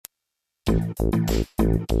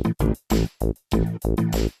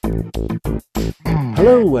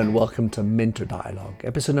Hello and welcome to Minter Dialogue,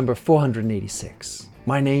 episode number 486.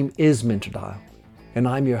 My name is Minter Dial, and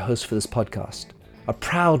I'm your host for this podcast, a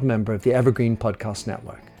proud member of the Evergreen Podcast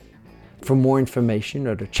Network. For more information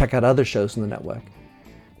or to check out other shows in the network,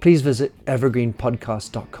 please visit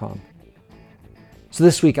evergreenpodcast.com. So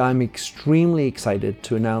this week I'm extremely excited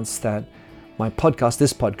to announce that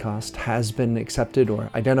this podcast, has been accepted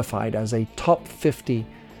or identified as a top 50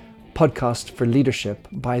 podcast for leadership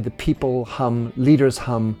by the Leaders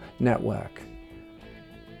Hum network.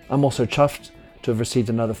 I'm also chuffed to have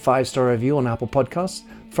received another 5-star review on Apple Podcasts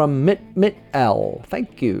from L.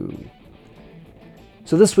 Thank you.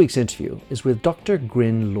 So this week's interview is with Dr.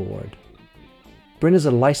 Grin Lord. Grin is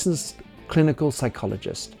a licensed clinical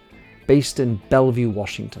psychologist based in Bellevue,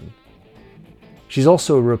 Washington. She's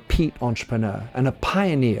also a repeat entrepreneur and a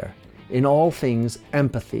pioneer in all things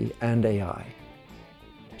empathy and AI.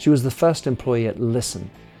 She was the first employee at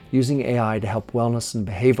Listen, using AI to help wellness and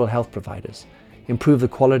behavioral health providers improve the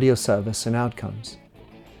quality of service and outcomes,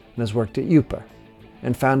 and has worked at Uber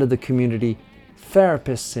and founded the community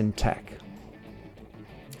Therapists in Tech.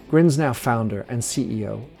 Grin's now founder and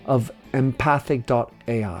CEO of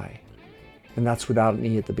Mpathic.ai, and that's without an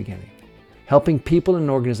E at the beginning, helping people and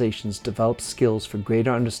organizations develop skills for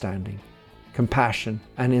greater understanding, compassion,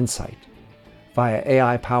 and insight via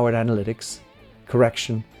AI-powered analytics,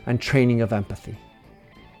 correction, and training of empathy.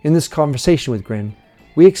 In this conversation with Grin,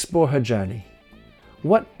 we explore her journey.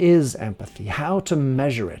 What is empathy? How to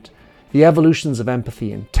measure it? The evolutions of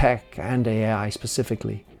empathy in tech and AI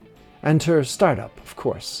specifically. And her startup, of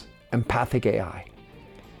course, Mpathic AI.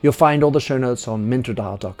 You'll find all the show notes on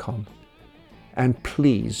minterdial.com. And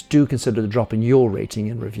please do consider dropping your rating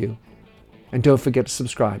and review. And don't forget to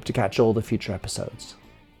subscribe to catch all the future episodes.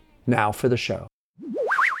 Now for the show.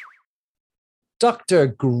 Dr.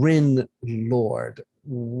 Grin Lord,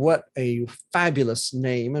 what a fabulous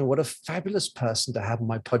name and what a fabulous person to have on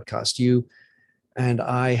my podcast. You and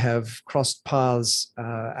I have crossed paths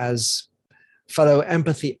as fellow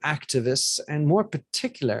empathy activists, and more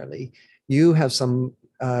particularly, you have some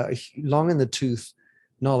long in the tooth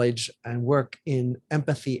knowledge and work in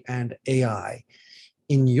empathy and AI.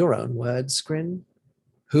 In your own words, Grin,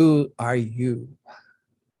 who are you?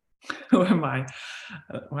 Who am I?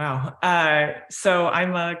 Wow. So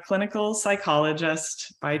I'm a clinical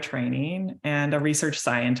psychologist by training and a research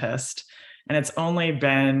scientist. And it's only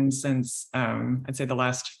been since, I'd say the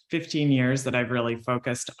last 15 years that I've really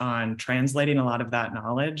focused on translating a lot of that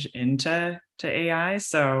knowledge into AI.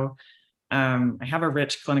 So I have a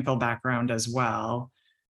rich clinical background as well.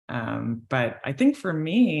 But I think for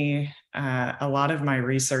me, a lot of my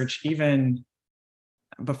research, even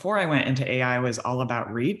before I went into AI, was all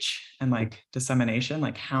about reach and like dissemination,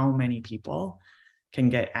 like how many people can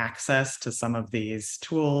get access to some of these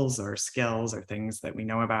tools or skills or things that we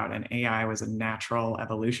know about. And AI was a natural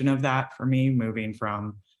evolution of that for me, moving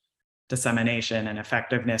from dissemination and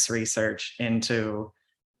effectiveness research into,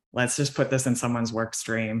 let's just put this in someone's work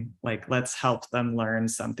stream. Like, let's help them learn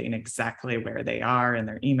something exactly where they are in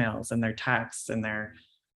their emails and their texts and their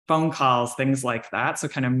phone calls, things like that. So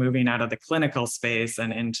kind of moving out of the clinical space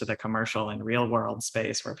and into the commercial and real world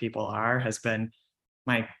space where people are has been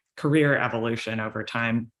my career evolution over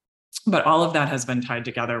time. But all of that has been tied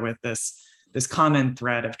together with this common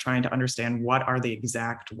thread of trying to understand what are the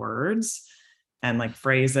exact words and like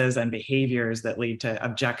phrases and behaviors that lead to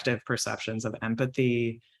objective perceptions of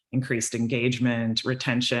empathy, increased engagement,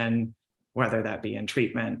 retention, whether that be in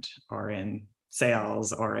treatment or in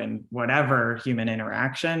sales or in whatever human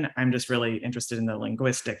interaction. I'm just really interested in the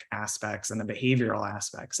linguistic aspects and the behavioral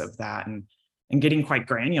aspects of that and getting quite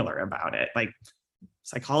granular about it. Like,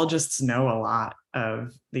 psychologists know a lot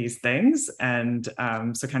of these things. And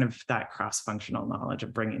so kind of that cross-functional knowledge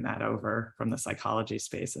of bringing that over from the psychology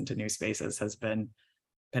space into new spaces has been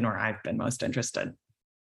where I've been most interested.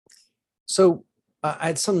 So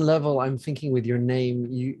at some level, I'm thinking with your name,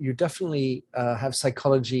 you definitely have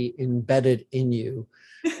psychology embedded in you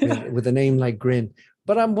with a name like Grin.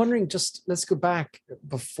 But I'm wondering, just let's go back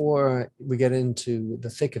before we get into the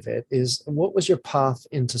thick of it, is what was your path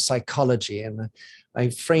into psychology? And I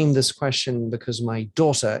framed this question because my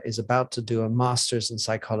daughter is about to do a master's in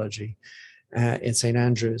psychology in St.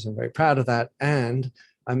 Andrews. I'm very proud of that. And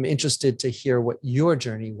I'm interested to hear what your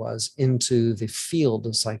journey was into the field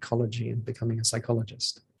of psychology and becoming a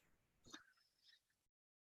psychologist.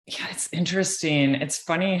 Yeah, it's interesting. It's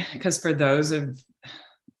funny because for those of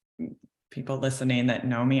people listening that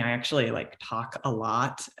know me, I actually like talk a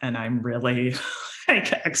lot and I'm really like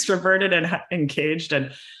extroverted and engaged.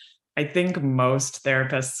 And I think most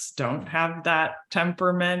therapists don't have that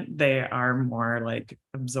temperament. They are more like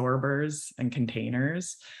absorbers and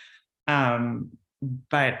containers. Um,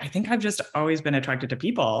 but I think I've just always been attracted to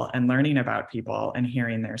people and learning about people and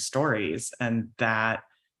hearing their stories. And that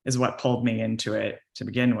is what pulled me into it to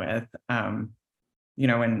begin with.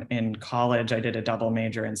 In college, I did a double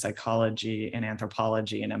major in psychology and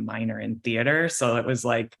anthropology and a minor in theater. So it was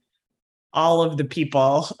like all of the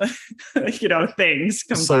people, things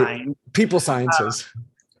So combined. people sciences.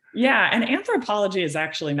 Yeah, and anthropology is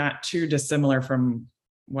actually not too dissimilar from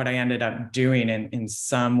what I ended up doing in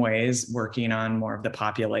some ways, working on more of the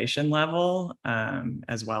population level,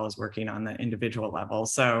 as well as working on the individual level.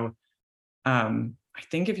 So I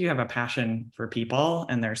think if you have a passion for people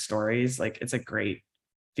and their stories, like it's a great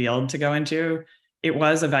field to go into. It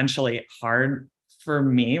was eventually hard for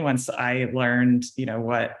me once I learned,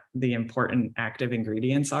 what the important active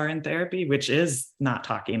ingredients are in therapy, which is not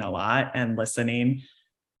talking a lot and listening,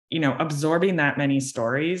 absorbing that many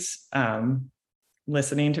stories,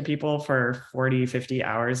 listening to people for 40, 50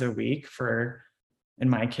 hours a week for, in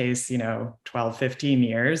my case, 12, 15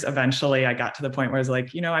 years. Eventually I got to the point where I was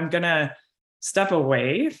like, I'm going to step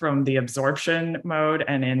away from the absorption mode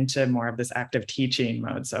and into more of this active teaching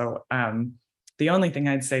mode. So the only thing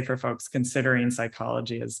I'd say for folks considering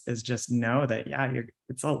psychology is just know that,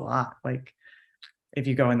 it's a lot. Like if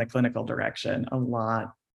you go in the clinical direction, a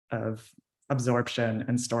lot of absorption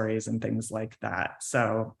and stories and things like that.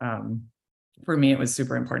 So for me, it was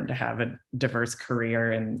super important to have a diverse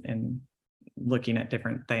career and looking at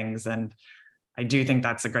different things. And I do think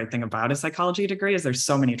that's a great thing about a psychology degree is there's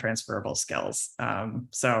so many transferable skills.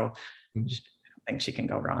 So I don't think she can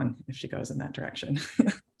go wrong if she goes in that direction.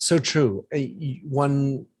 So true.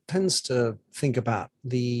 One tends to think about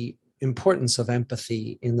the importance of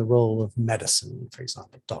empathy in the role of medicine, for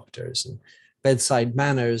example, doctors and bedside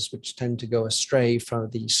manners, which tend to go astray from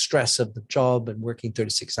the stress of the job and working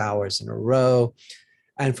 36 hours in a row.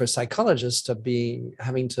 And for psychologists to be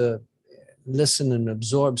having to listen and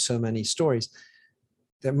absorb so many stories,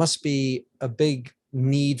 there must be a big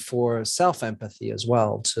need for self-empathy as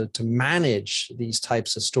well to manage these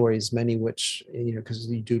types of stories, many which, because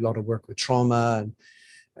you do a lot of work with trauma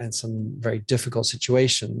and some very difficult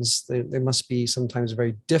situations, they must be sometimes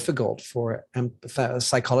very difficult for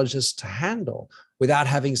psychologists to handle without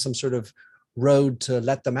having some sort of road to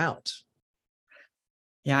let them out.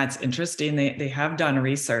 Yeah, it's interesting. They have done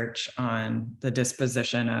research on the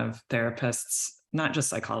disposition of therapists, not just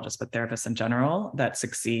psychologists, but therapists in general that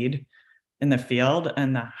succeed in the field.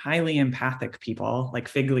 And the highly empathic people, like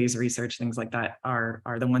Figley's research, things like that, are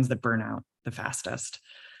the ones that burn out the fastest.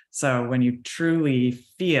 So when you truly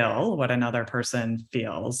feel what another person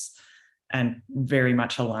feels and very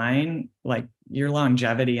much align, like your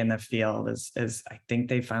longevity in the field is I think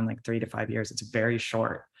they found like 3 to 5 years. It's very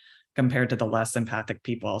short compared to the less empathic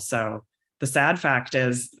people. So the sad fact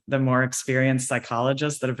is the more experienced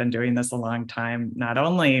psychologists that have been doing this a long time, not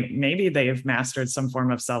only maybe they've mastered some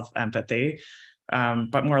form of self-empathy,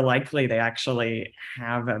 but more likely they actually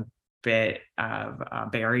have a bit of a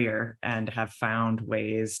barrier and have found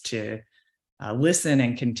ways to listen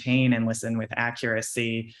and contain and listen with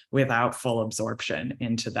accuracy without full absorption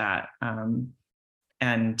into that.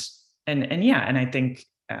 And I think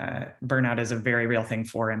burnout is a very real thing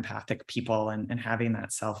for empathic people, and having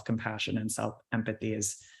that self-compassion and self-empathy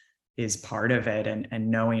is part of it, and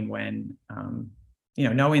knowing when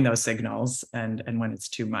knowing those signals and when it's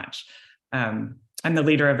too much. I'm the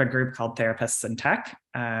leader of a group called Therapists in Tech,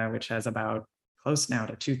 which has about close now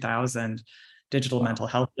to 2,000 digital mental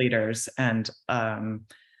health leaders and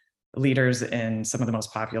leaders in some of the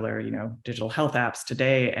most popular, digital health apps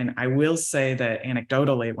today. And I will say that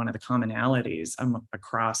anecdotally, one of the commonalities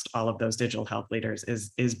across all of those digital health leaders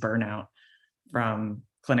is burnout from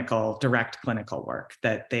direct clinical work,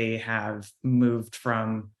 that they have moved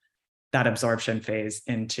from that absorption phase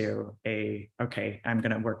into okay, I'm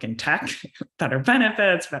going to work in tech, better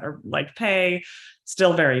benefits, better like pay,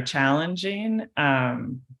 still very challenging.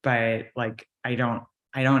 But like, I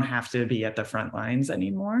don't have to be at the front lines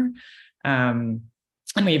anymore. And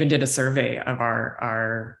we even did a survey of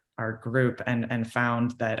our group and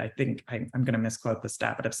found that, I think I'm going to misquote the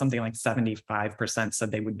stat, but if something like 75%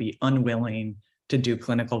 said they would be unwilling to do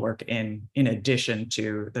clinical work in addition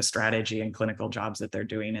to the strategy and clinical jobs that they're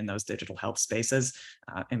doing in those digital health spaces,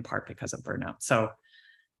 in part because of burnout. So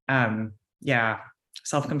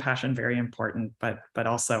self-compassion, very important, but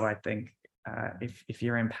also I think if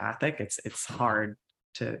you're empathic, it's hard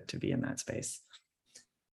to be in that space.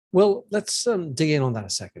 Well, let's dig in on that a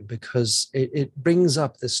second, because it brings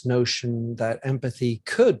up this notion that empathy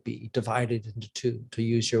could be divided into two, to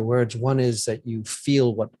use your words. One is that you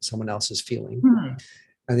feel what someone else is feeling, Hmm.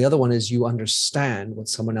 and the other one is you understand what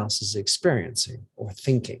someone else is experiencing or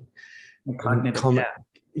thinking. And Cognitive,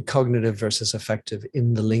 yeah. cognitive versus affective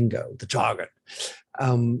in the lingo, the jargon.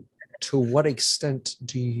 Um, to what extent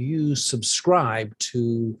do you subscribe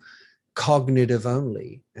to cognitive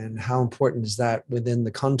only, and how important is that within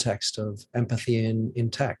the context of empathy in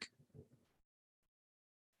tech?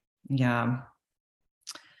 Yeah.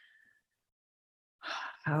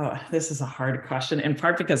 Oh, this is a hard question, in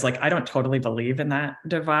part because like I don't totally believe in that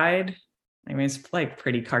divide. I mean, it's like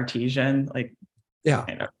pretty Cartesian, like, Yeah.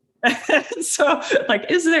 you know. So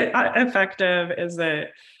like, is it effective? Is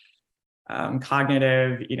it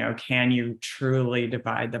cognitive? You know, can you truly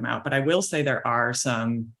divide them out? But I will say there are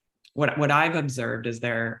some, what I've observed is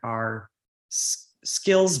there are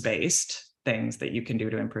skills-based things that you can do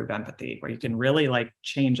to improve empathy, where you can really like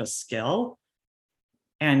change a skill.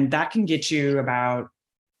 And that can get you about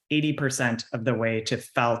 80% of the way to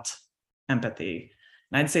felt empathy.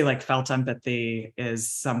 And I'd say like felt empathy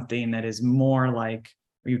is something that is more like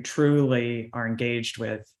you truly are engaged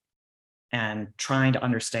with and trying to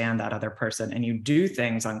understand that other person. And you do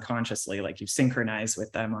things unconsciously, like you synchronize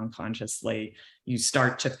with them unconsciously. You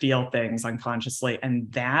start to feel things unconsciously. And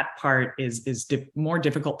that part is more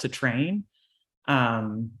difficult to train.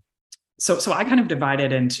 So I kind of divide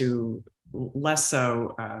it into less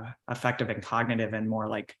so affective and cognitive, and more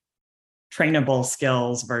like trainable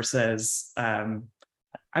skills versus I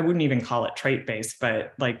wouldn't even call it trait-based,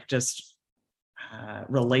 but like just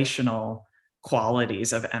relational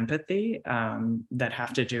qualities of empathy that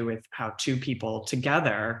have to do with how two people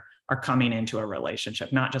together are coming into a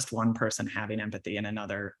relationship, not just one person having empathy and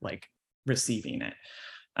another like receiving it.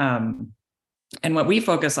 And what we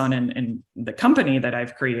focus on in the company that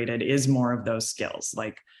I've created is more of those skills.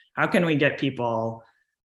 Like, how can we get people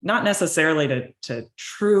not necessarily to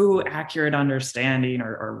true accurate understanding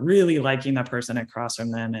or really liking the person across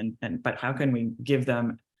from them, but how can we give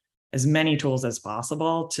them as many tools as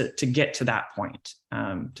possible to get to that point,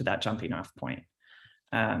 to that jumping off point.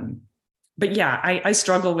 But yeah, I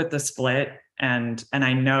struggle with the split, and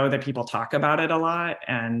I know that people talk about it a lot,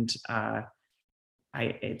 and I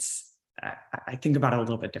think about it a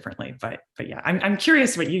little bit differently. But yeah, I'm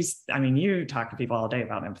curious what you talk to people all day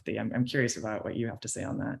about empathy. I'm curious about what you have to say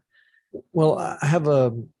on that. Well, I have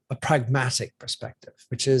a pragmatic perspective,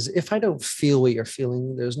 which is, if I don't feel what you're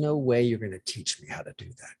feeling, there's no way you're going to teach me how to do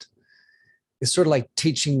that. It's sort of like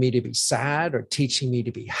teaching me to be sad or teaching me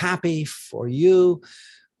to be happy for you.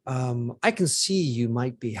 I can see you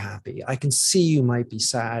might be happy. I can see you might be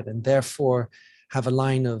sad, and therefore have a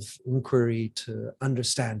line of inquiry to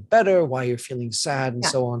understand better why you're feeling sad and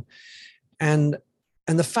so on. And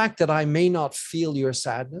the fact that I may not feel your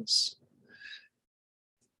sadness,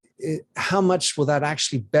 how much will that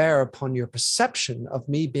actually bear upon your perception of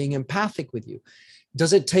me being empathic with you?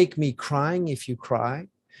 Does it take me crying if you cry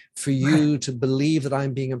for you to believe that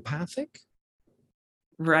I'm being empathic?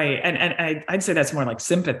 Right. And I'd say that's more like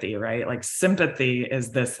sympathy, right? Like sympathy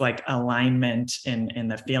is this like alignment in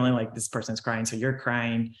the feeling, like this person's crying, so you're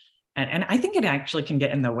crying. And I think it actually can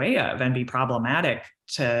get in the way of and be problematic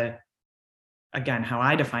to, again, how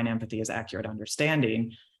I define empathy as accurate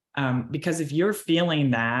understanding. Because if you're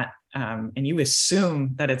feeling that and you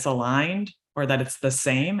assume that it's aligned or that it's the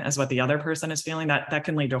same as what the other person is feeling, that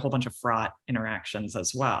can lead to a whole bunch of fraught interactions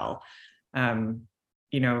as well.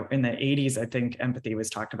 In the 80s, I think empathy was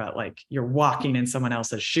talked about like you're walking in someone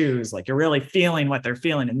else's shoes, like you're really feeling what they're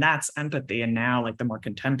feeling, and that's empathy. And now like the more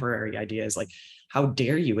contemporary idea is like, how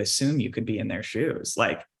dare you assume you could be in their shoes?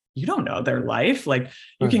 Like, you don't know their life. Like,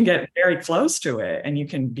 you can get very close to it, and you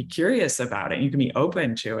can be curious about it, and you can be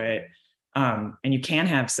open to it. And you can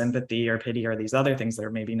have sympathy or pity or these other things that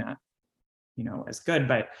are maybe not, as good.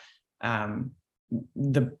 But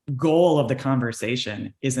the goal of the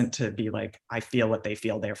conversation isn't to be like, I feel what they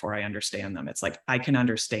feel, therefore I understand them. It's like, I can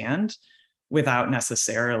understand without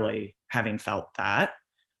necessarily having felt that,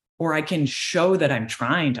 or I can show that I'm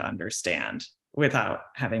trying to understand without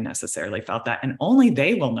having necessarily felt that. And only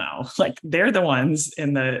they will know. Like, they're the ones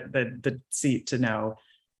in the seat to know,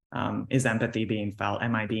 is empathy being felt?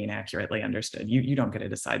 Am I being accurately understood? You don't get to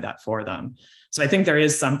decide that for them. So I think there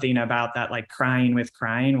is something about that, like crying with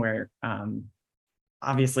crying, where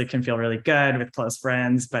obviously can feel really good with close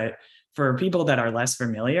friends, but for people that are less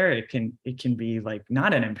familiar, it can be like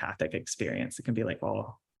not an empathic experience. It can be like,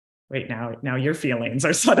 well, wait, now your feelings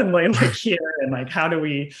are suddenly like here, and like, how do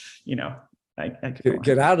we, I could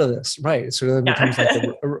get out of this, right? So then becomes like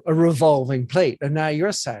a revolving plate. And now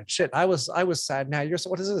you're sad. Shit, I was sad. Now you're sad.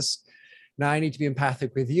 What is this? Now I need to be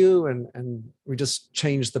empathic with you, and we just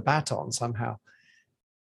change the baton somehow.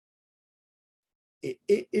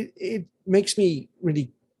 It makes me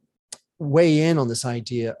really weigh in on this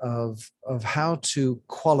idea of how to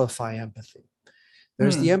qualify empathy.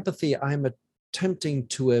 There's the empathy I'm attempting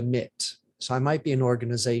to emit. So I might be an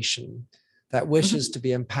organization that wishes to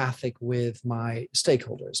be empathic with my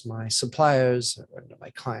stakeholders, my suppliers, or my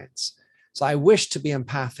clients. So I wish to be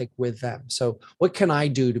empathic with them. So what can I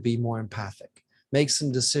do to be more empathic? Make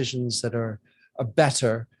some decisions that are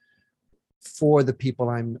better for the people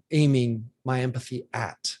I'm aiming my empathy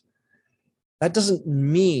at. That doesn't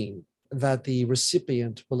mean that the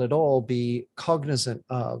recipient will at all be cognizant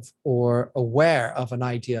of or aware of an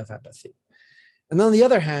idea of empathy. And on the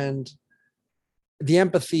other hand, the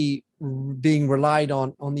empathy being relied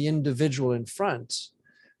on the individual in front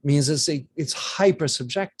means it's hyper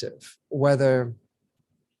subjective whether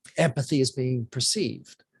empathy is being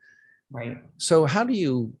perceived. Right. So how do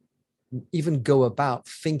you even go about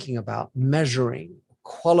thinking about measuring,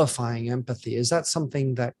 qualifying empathy? Is that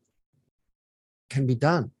something that can be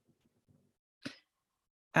done?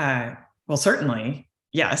 Well, certainly,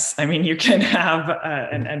 yes. I mean, you can have,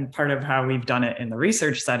 and part of how we've done it in the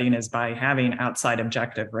research setting is by having outside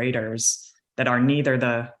objective raters that are neither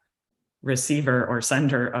the receiver or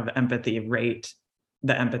sender of empathy rate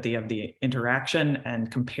the empathy of the interaction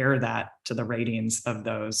and compare that to the ratings of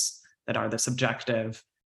those that are the subjective,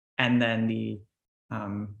 and then the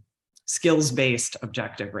skills-based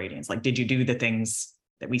objective ratings. Like, did you do the things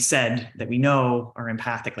that we said that we know are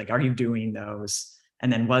empathic? Like, are you doing those?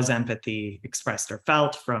 And then was empathy expressed or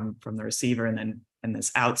felt from the receiver, and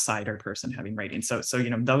this outsider person having ratings. So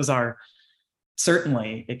those are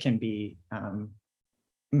certainly, it can be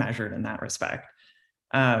measured in that respect.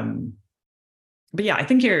 But yeah, I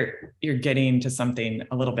think you're getting to something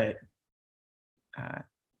a little bit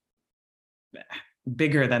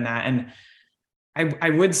bigger than that. And I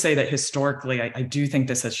would say that historically, I do think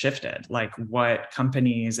this has shifted, like what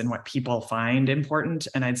companies and what people find important.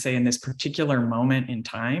 And I'd say in this particular moment in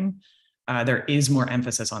time, there is more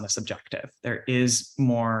emphasis on the subjective. There is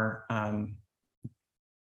more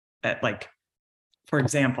that, like, for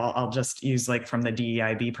example, I'll just use, like, from the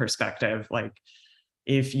DEIB perspective, like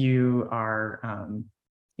if you are,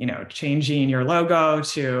 changing your logo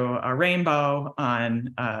to a rainbow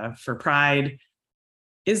on for Pride,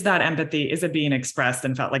 is that empathy? Is it being expressed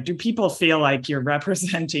and felt? Like, do people feel like you're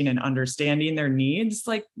representing and understanding their needs?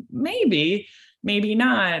 Like, maybe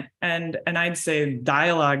not. And I'd say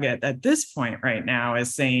dialogue at this point right now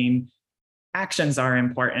is saying actions are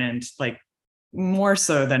important, like more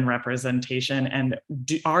so than representation. And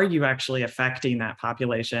are you actually affecting that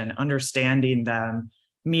population, understanding them,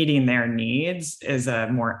 meeting their needs is a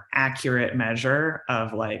more accurate measure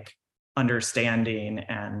of, like, understanding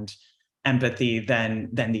and empathy than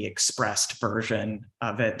the expressed version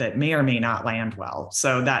of it that may or may not land well.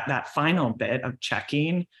 So that final bit of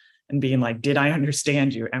checking and being like, did I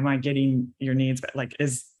understand you? Am I getting your needs? Like,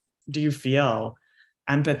 do you feel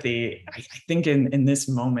empathy? I think in this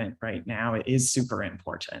moment right now, it is super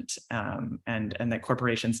important. And that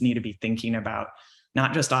corporations need to be thinking about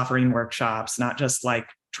not just offering workshops, not just like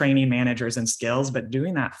training managers and skills, but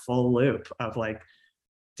doing that full loop of, like,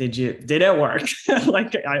 did it work?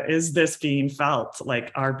 Like, is this being felt?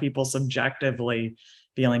 Like, are people subjectively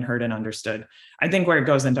feeling heard and understood? I think where it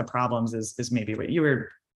goes into problems is maybe what you were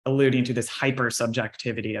alluding to, this hyper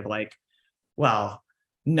subjectivity of, like, well,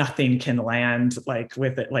 nothing can land, like,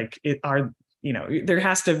 with it. Like, there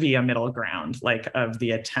has to be a middle ground, like, of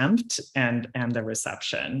the attempt and the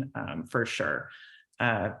reception, for sure.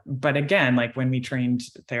 But again, like, when we trained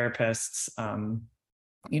therapists,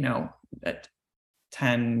 at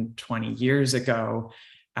 10, 20 years ago,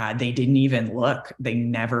 they didn't even look. They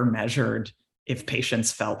never measured if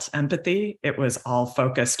patients felt empathy. It was all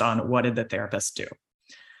focused on, what did the therapist do?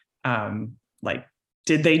 Like,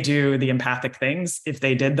 did they do the empathic things? If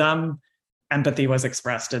they did them, empathy was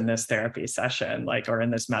expressed in this therapy session, like, or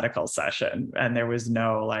in this medical session, and there was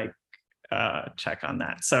no, like, check on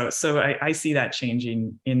that. So I see that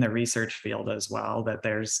changing in the research field as well, that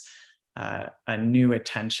there's a new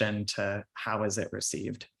attention to how is it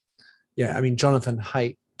received. Yeah, I mean, Jonathan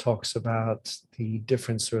Haidt talks about the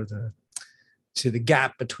difference, or the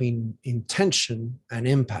gap between intention and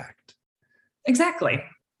impact. Exactly.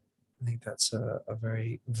 I think that's a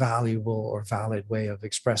very valuable or valid way of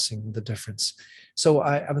expressing the difference. So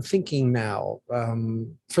I'm thinking now,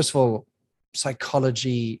 first of all,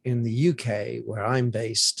 psychology in the UK, where I'm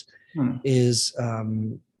based, is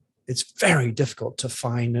it's very difficult to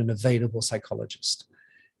find an available psychologist.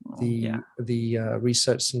 The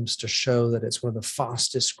research seems to show that it's one of the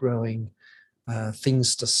fastest growing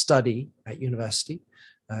things to study at university.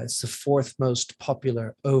 It's the fourth most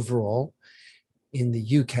popular overall in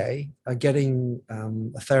the UK. Getting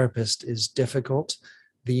a therapist is difficult.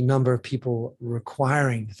 The number of people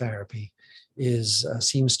requiring therapy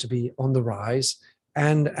seems to be on the rise.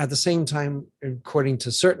 And at the same time, according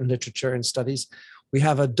to certain literature and studies, we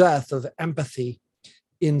have a dearth of empathy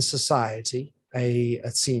in society,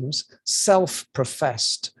 it seems,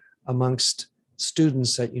 self-professed amongst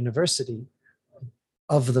students at university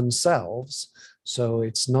of themselves. So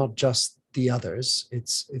it's not just the others,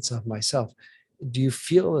 it's of myself. Do you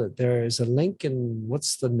feel that there is a link, and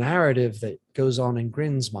what's the narrative that goes on in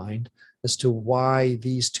Grin's mind as to why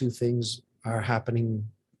these two things are happening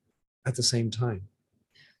at the same time?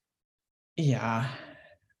 Yeah.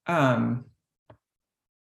 I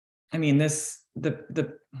mean,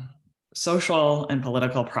 the social and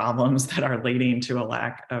political problems that are leading to a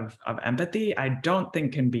lack of empathy, I don't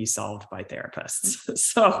think can be solved by therapists.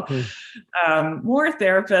 So more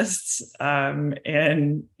therapists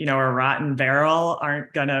in, a rotten barrel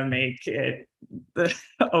aren't gonna make it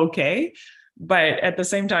okay. But at the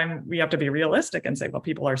same time, we have to be realistic and say, well,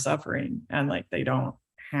 people are suffering and like they don't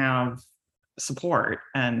have support,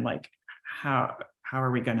 and like how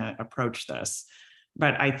are we gonna approach this?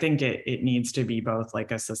 But I think it needs to be both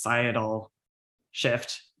like a societal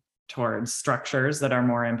shift towards structures that are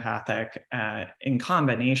more empathic in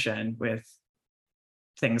combination with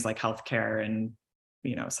things like healthcare and,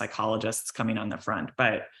 psychologists coming on the front.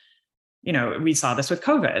 But, we saw this with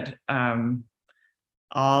COVID.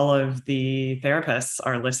 All of the therapists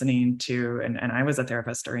are listening to, and I was a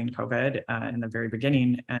therapist during COVID in the very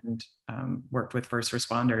beginning and worked with first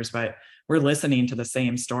responders, but we're listening to the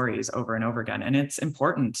same stories over and over again. And it's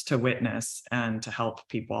important to witness and to help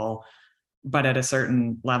people. But at a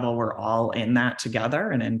certain level, we're all in that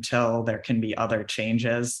together. And until there can be other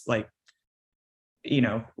changes, like,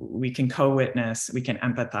 we can co-witness, we can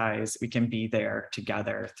empathize, we can be there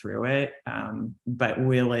together through it. But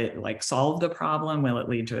will it like solve the problem? Will it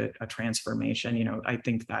lead to a transformation? I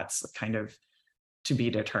think that's kind of to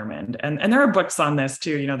be determined. And there are books on this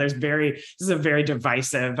too. This is a very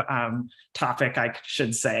divisive topic, I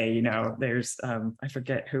should say. There's I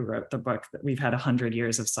forget who wrote the book that we've had 100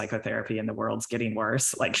 years of psychotherapy and the world's getting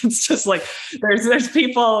worse. Like, it's just like there's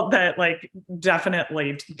people that like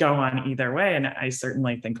definitely go on either way. And I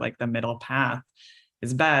certainly think like the middle path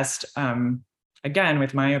is best. Again,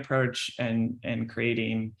 with my approach and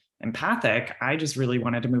creating Mpathic, I just really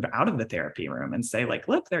wanted to move out of the therapy room and say, like,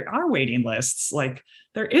 look, there are waiting lists. Like,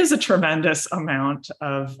 there is a tremendous amount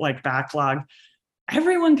of like backlog.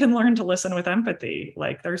 Everyone can learn to listen with empathy.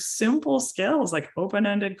 Like, there's simple skills, like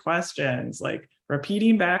open-ended questions, like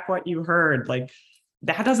repeating back what you heard. Like,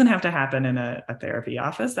 that doesn't have to happen in a therapy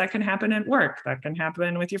office. That can happen at work. That can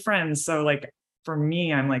happen with your friends. So like, for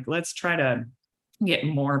me, I'm like, let's try to get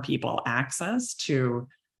more people access to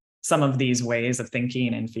some of these ways of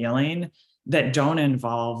thinking and feeling that don't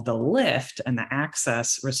involve the lift and the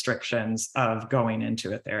access restrictions of going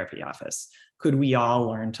into a therapy office. Could we all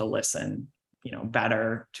learn to listen,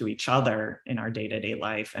 better to each other in our day-to-day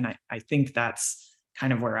life? And I think that's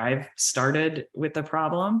kind of where I've started with the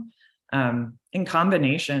problem, in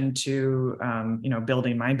combination to,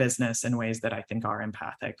 building my business in ways that I think are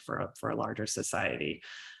empathic for a larger society.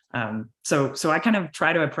 So I kind of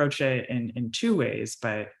try to approach it in two ways,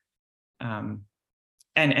 but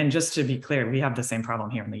and just to be clear, we have the same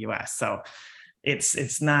problem here in the US. So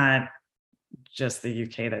it's not just the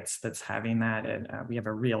UK that's having that. And we have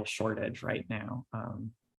a real shortage right now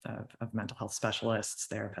of mental health specialists,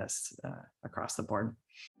 therapists across the board.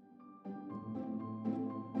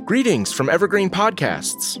 Greetings from Evergreen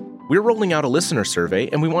Podcasts. We're rolling out a listener survey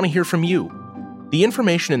and we want to hear from you. The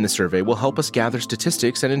information in the survey will help us gather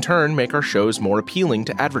statistics and in turn make our shows more appealing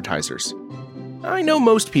to advertisers. I know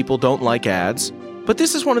most people don't like ads, but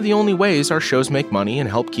this is one of the only ways our shows make money and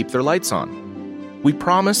help keep their lights on. We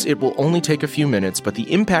promise it will only take a few minutes, but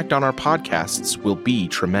the impact on our podcasts will be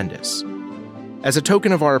tremendous. As a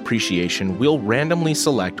token of our appreciation, we'll randomly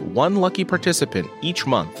select one lucky participant each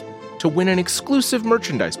month to win an exclusive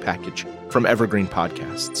merchandise package from Evergreen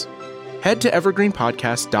Podcasts. Head to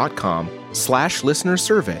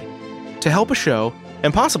evergreenpodcast.com/listenersurvey to help a show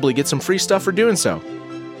and possibly get some free stuff for doing so.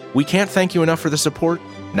 We can't thank you enough for the support.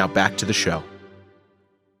 Now back to the show.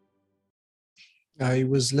 I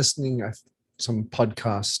was listening to some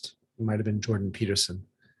podcast, it might have been Jordan Peterson,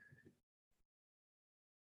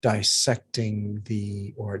 dissecting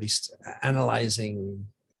or at least analyzing,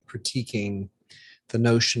 critiquing the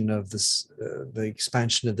notion of this, the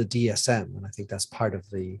expansion of the DSM, and I think that's part of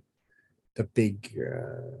the big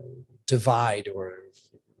divide, or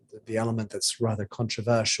the element that's rather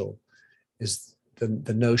controversial, is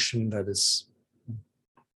the notion that is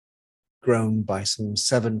grown by some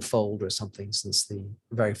sevenfold or something since the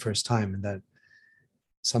very first time, and that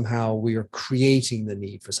somehow we are creating the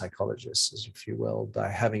need for psychologists, if you will, by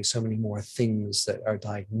having so many more things that are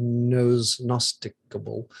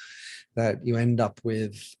diagnosticable, that you end up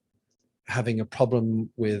with having a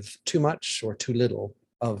problem with too much or too little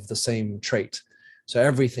of the same trait. So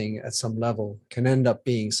everything at some level can end up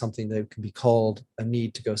being something that can be called a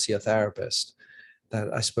need to go see a therapist.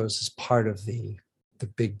 That, I suppose, is part of the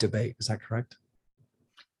big debate. Is that correct?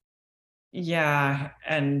 Yeah,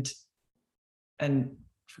 and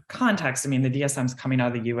for context, I mean, the DSM is coming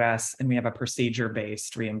out of the US, and we have a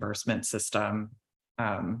procedure-based reimbursement system.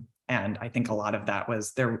 And I think a lot of that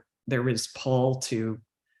was there was pull to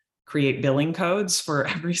create billing codes for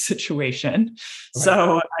every situation. Right.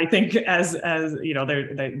 So I think as you know,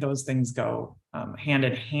 those things go hand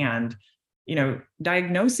in hand. You know,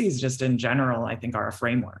 diagnoses just in general, I think, are a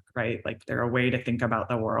framework, right? Like they're a way to think about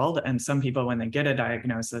the world. And some people, when they get a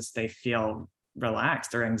diagnosis, they feel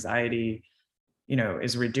relaxed. Their anxiety, you know,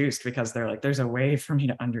 is reduced because they're like, there's a way for me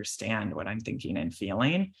to understand what I'm thinking and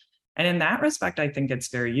feeling. And in that respect, I think it's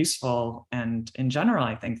very useful. And in general,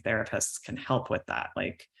 I think therapists can help with that.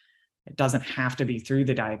 Like, it doesn't have to be through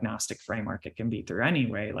the diagnostic framework. It can be through any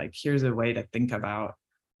way. Like, here's a way to think about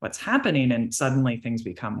what's happening, and suddenly things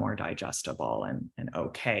become more digestible and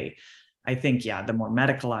okay. I think, yeah, the more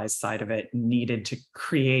medicalized side of it needed to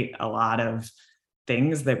create a lot of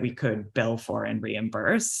things that we could bill for and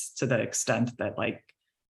reimburse, to the extent that, like,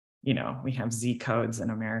 you know, we have Z codes in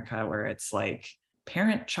America where it's like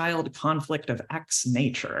parent-child conflict of X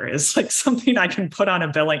nature is like something I can put on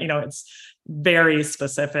a billing. You know, it's very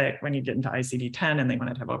specific when you get into ICD-10 and they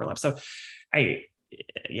want to have overlap. So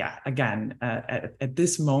again, at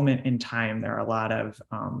this moment in time, there are a lot of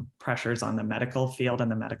pressures on the medical field and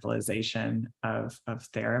the medicalization of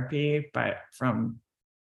therapy. But from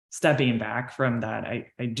stepping back from that,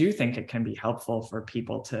 I do think it can be helpful for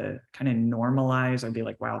people to kind of normalize or be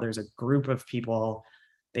like, wow, there's a group of people,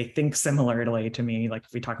 they think similarly to me. Like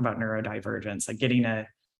if we talk about neurodivergence, like getting a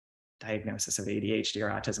diagnosis of ADHD or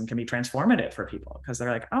autism can be transformative for people, because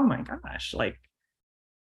they're like, oh my gosh, like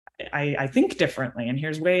I think differently, and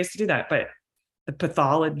here's ways to do that. But the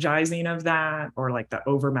pathologizing of that, or like the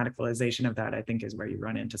over medicalization of that, I think is where you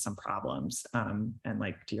run into some problems. And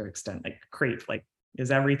like, to your extent, like create, like,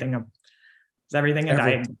 is everything a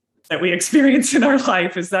diagnosis that we experience in our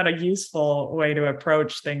life? Is that a useful way to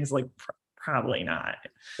approach things? Like probably not.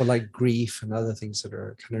 Well, like grief and other things that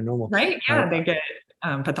are kind of normal. Right, yeah, they get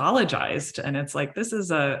pathologized, and it's like, this is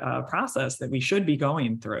a process that we should be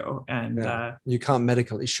going through, and you can't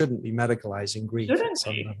it shouldn't be medicalizing grief.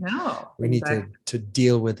 No, we need to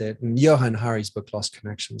deal with it. And Johan Hari's book Lost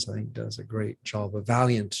Connections, I think, does a great job, a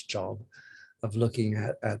valiant job, of looking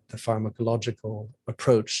at the pharmacological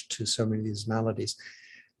approach to so many of these maladies.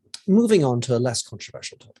 Moving on to a less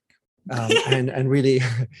controversial topic, and really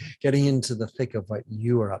getting into the thick of what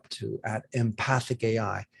you are up to at Mpathic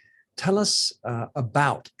AI. Tell us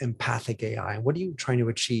about Mpathic AI. What are you trying to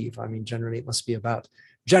achieve? I mean, generally, it must be about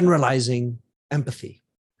generalizing empathy.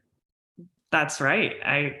 That's right.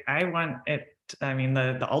 I want it. I mean,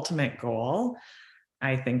 the ultimate goal,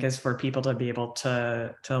 I think, is for people to be able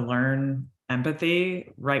to learn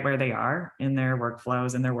empathy right where they are in their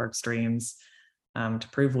workflows, in their work streams, to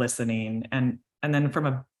prove listening. And then from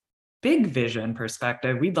a big vision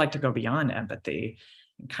perspective, we'd like to go beyond empathy,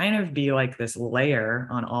 kind of be like this layer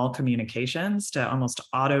on all communications to almost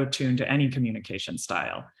auto-tune to any communication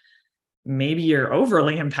style. Maybe you're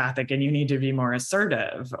overly empathic and you need to be more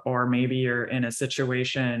assertive, or maybe you're in a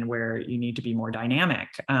situation where you need to be more dynamic.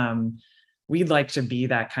 We'd like to be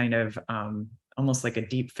that kind of almost like a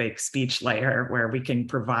deep fake speech layer, where we can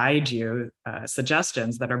provide you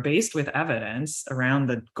suggestions that are based with evidence around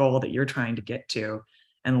the goal that you're trying to get to,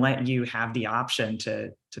 and let you have the option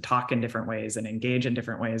to talk in different ways and engage in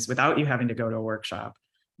different ways without you having to go to a workshop,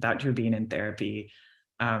 without you being in therapy,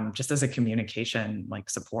 just as a communication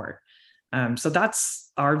like support. So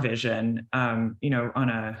that's our vision. You know, on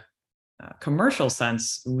a commercial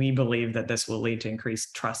sense, we believe that this will lead to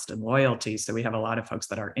increased trust and loyalty. So we have a lot of folks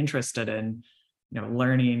that are interested in, you know,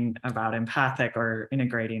 learning about Mpathic or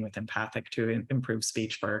integrating with Mpathic to improve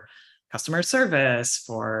speech for customer service,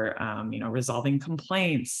 for you know, resolving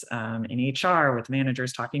complaints in HR with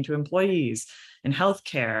managers talking to employees, in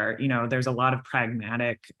healthcare. You know, there's a lot of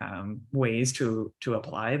pragmatic ways to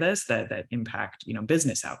apply this that impact, you know,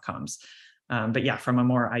 business outcomes. But yeah, from a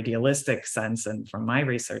more idealistic sense and from my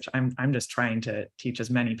research, I'm just trying to teach as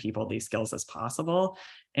many people these skills as possible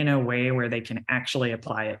in a way where they can actually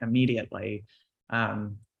apply it immediately,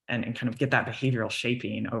 and kind of get that behavioral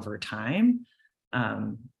shaping over time.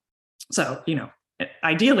 So,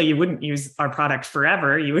 ideally, you wouldn't use our product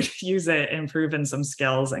forever. You would use it, improve in some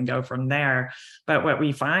skills, and go from there. But what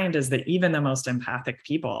we find is that even the most empathic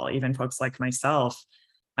people, even folks like myself,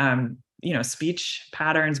 speech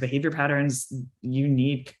patterns, behavior patterns, you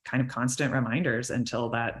need kind of constant reminders until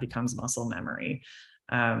that becomes muscle memory.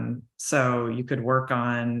 So you could work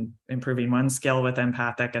on improving one skill with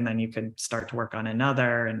empathic, and then you could start to work on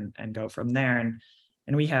another and go from there.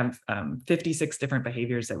 And we have 56 different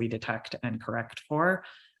behaviors that we detect and correct for.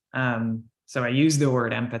 So I use the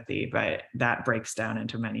word empathy, but that breaks down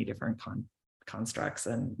into many different constructs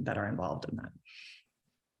and that are involved in that.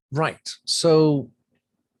 Right. So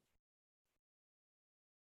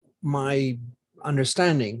my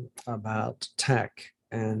understanding about tech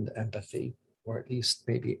and empathy, or at least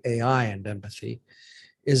maybe AI and empathy,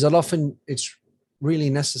 is that often it's really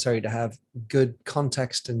necessary to have good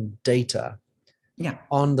context and data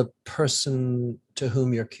on the person to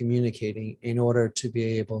whom you're communicating in order to be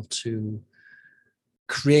able to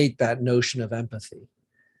create that notion of empathy.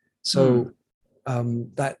 So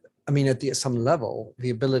at some level,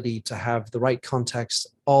 the ability to have the right context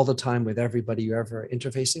all the time with everybody you're ever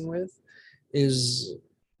interfacing with is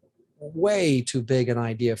way too big an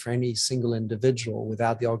idea for any single individual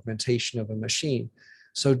without the augmentation of a machine.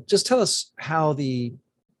 So just tell us how the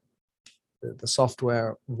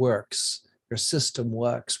software works, your system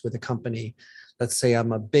works with a company. Let's say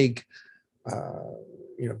I'm a big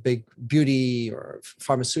beauty or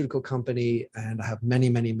pharmaceutical company, and I have many,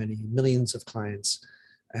 many, many millions of clients,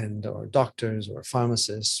 or doctors or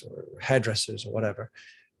pharmacists or hairdressers or whatever.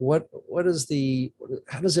 How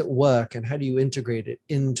does it work, and how do you integrate it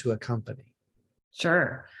into a company?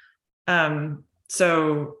 Sure.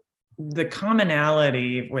 So the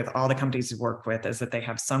commonality with all the companies we work with is that they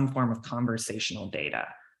have some form of conversational data,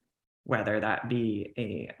 whether that be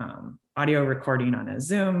a audio recording on a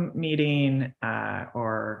Zoom meeting,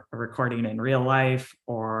 or a recording in real life,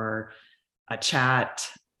 or a chat,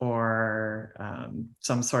 or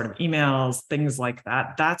some sort of emails, things like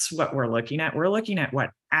that. That's what we're looking at. We're looking at what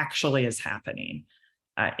actually is happening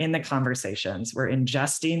in the conversations. We're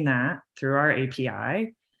ingesting that through our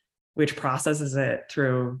API, which processes it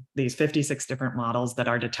through these 56 different models that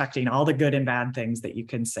are detecting all the good and bad things that you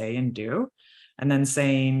can say and do, and then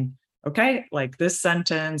saying, okay, like this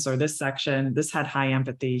sentence or this section, this had high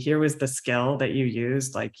empathy. Here was the skill that you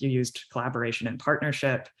used. Like you used collaboration and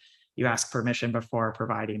partnership. You ask permission before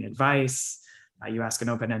providing advice. You ask an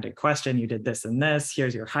open-ended question. You did this and this.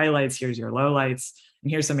 Here's your highlights. Here's your lowlights. And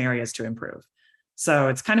here's some areas to improve. So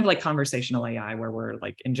it's kind of like conversational AI, where we're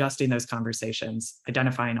like ingesting those conversations,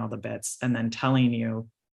 identifying all the bits, and then telling you,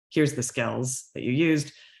 here's the skills that you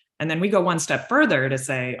used. And then we go one step further to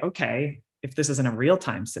say, okay, if this isn't a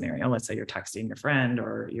real-time scenario, let's say you're texting your friend,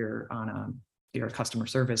 or you're a customer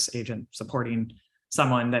service agent supporting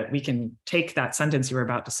someone, that we can take that sentence you were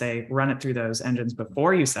about to say, run it through those engines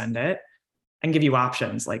before you send it, and give you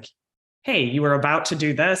options like, hey, you were about to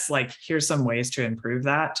do this, like here's some ways to improve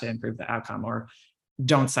that, to improve the outcome, or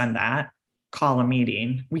don't send that, call a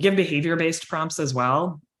meeting. We give behavior-based prompts as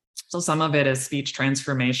well. So some of it is speech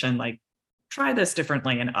transformation, like try this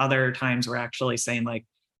differently. And other times we're actually saying like,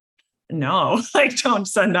 no, like don't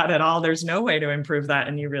send that at all. There's no way to improve that.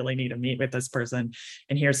 And you really need to meet with this person.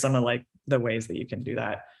 And here's some of like the ways that you can do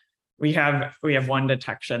that. We have one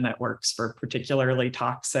detection that works for particularly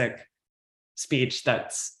toxic speech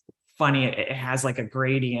that's funny. It has like a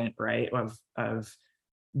gradient, right? Of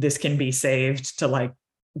this can be saved to like,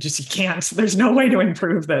 just you can't, there's no way to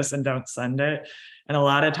improve this, and don't send it. And a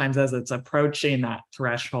lot of times as it's approaching that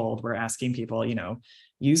threshold, we're asking people,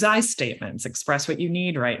 use I statements, express what you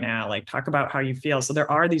need right now, like talk about how you feel. So there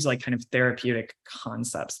are these like kind of therapeutic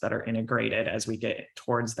concepts that are integrated as we get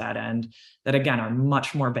towards that end, that again are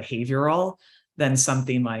much more behavioral than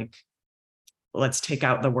something like, let's take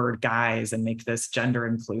out the word guys and make this gender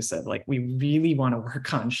inclusive. Like we really want to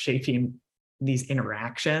work on shaping these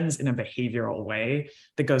interactions in a behavioral way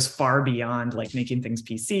that goes far beyond like making things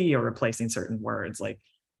PC or replacing certain words, like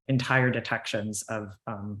entire detections of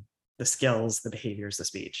the skills, the behaviors, the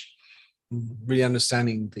speech. Really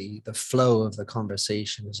understanding the flow of the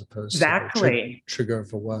conversation as opposed to the trigger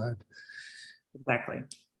of a word. Exactly.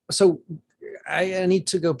 So I need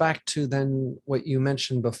to go back to then what you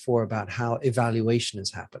mentioned before about how evaluation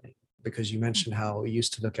is happening, because you mentioned how we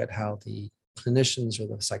used to look at how the clinicians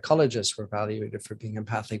or the psychologists were evaluated for being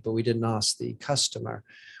empathic, but we didn't ask the customer.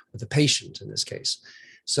 the patient in this case.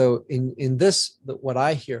 So in this, what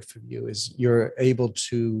I hear from you is you're able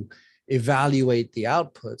to evaluate the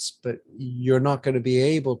outputs, but you're not going to be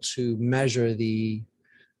able to measure the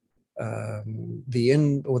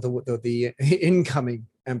incoming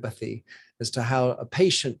empathy as to how a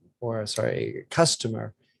patient or a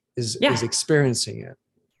customer is experiencing it.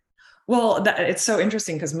 Well, it's so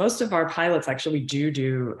interesting because most of our pilots actually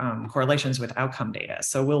do correlations with outcome data.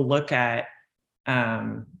 So we'll look at,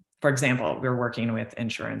 for example, we're working with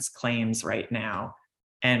insurance claims right now,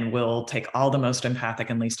 and we'll take all the most empathic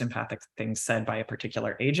and least empathic things said by a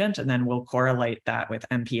particular agent, and then we'll correlate that with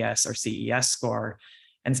NPS or CES score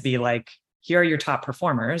and be like, here are your top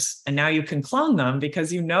performers. And now you can clone them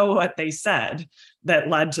because you know what they said that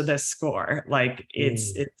led to this score. Like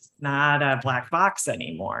it's not a black box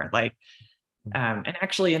anymore. Like, and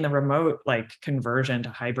actually in the remote like conversion to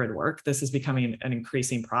hybrid work, this is becoming an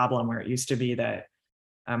increasing problem where it used to be that,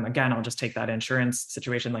 again, I'll just take that insurance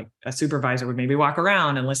situation, like a supervisor would maybe walk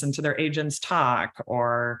around and listen to their agents talk,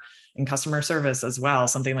 or in customer service as well,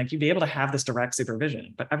 something like you'd be able to have this direct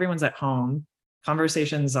supervision, but everyone's at home.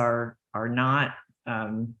 Conversations are not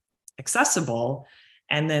accessible.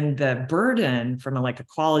 And then the burden from a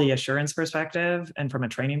quality assurance perspective and from a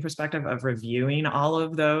training perspective of reviewing all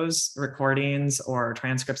of those recordings or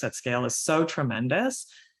transcripts at scale is so tremendous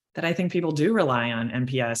that I think people do rely on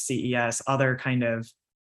NPS, CES, other kind of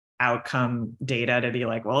outcome data to be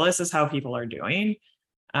like, well, this is how people are doing.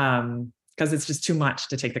 Because it's just too much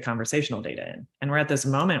to take the conversational data in. And we're at this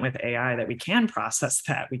moment with AI that we can process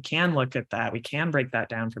that, we can look at that, we can break that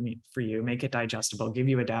down for you, make it digestible, give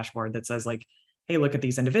you a dashboard that says like, hey, look at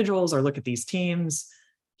these individuals or look at these teams,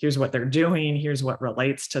 here's what they're doing, here's what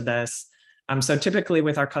relates to this. So typically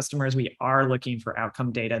with our customers, we are looking for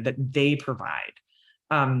outcome data that they provide.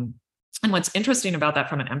 And what's interesting about that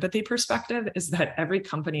from an empathy perspective is that every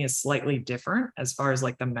company is slightly different as far as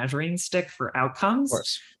the measuring stick for outcomes. Of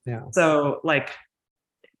course. Yeah. So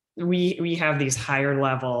we have these higher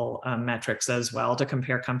level metrics as well to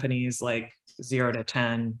compare companies 0 to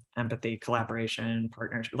 10, empathy, collaboration,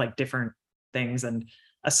 partnership, different things. And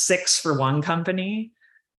a 6 for one company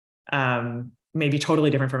may be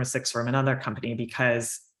totally different from a 6 from another company,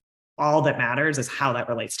 because all that matters is how that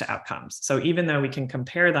relates to outcomes. So even though we can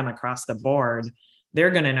compare them across the board, they're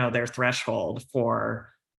going to know their threshold for,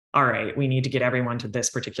 all right, we need to get everyone to this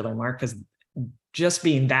particular mark, because just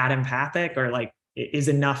being that empathic is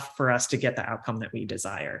enough for us to get the outcome that we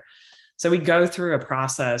desire. So we go through a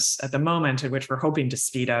process at the moment in which we're hoping to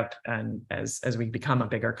speed up, and as we become a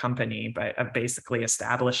bigger company, but of basically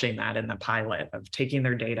establishing that in the pilot of taking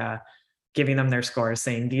their data, giving them their scores,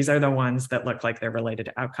 saying, these are the ones that look like they're related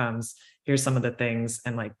to outcomes. Here's some of the things.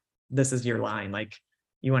 And this is your line.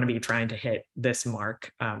 You want to be trying to hit this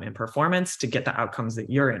mark in performance to get the outcomes that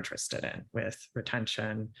you're interested in with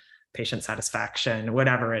retention, patient satisfaction,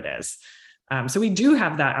 whatever it is. So we do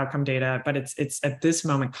have that outcome data, but it's at this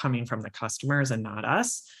moment coming from the customers and not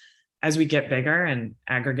us. As we get bigger and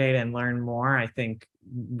aggregate and learn more, I think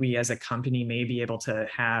we as a company may be able to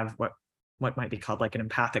have what might be called an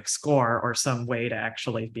empathic score, or some way to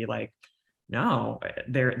actually be no,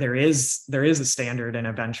 there is a standard and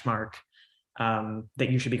a benchmark that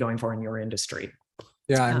you should be going for in your industry.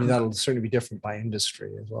 Yeah, I mean, that'll certainly be different by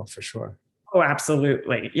industry as well, for sure. Oh,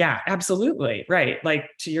 absolutely. Yeah, absolutely. Right.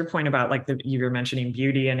 To your point about you were mentioning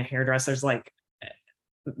beauty and hairdressers,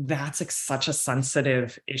 that's such a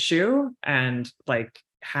sensitive issue. And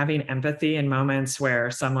having empathy in moments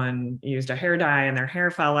where someone used a hair dye and their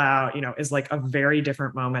hair fell out, is a very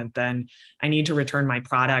different moment than I need to return my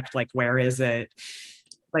product. Where is it?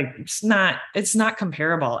 It's not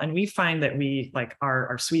comparable. And we find that we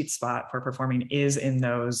our sweet spot for performing is in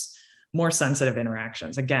those more sensitive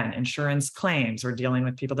interactions. Again, insurance claims, we're dealing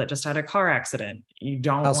with people that just had a car accident. You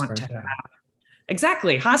don't want to have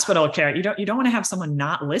exactly hospital care. You don't want to have someone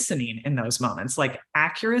not listening in those moments.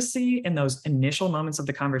 Accuracy in those initial moments of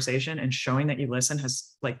the conversation and showing that you listen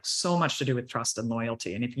has so much to do with trust and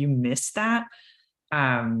loyalty. And if you miss that,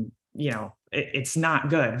 it's not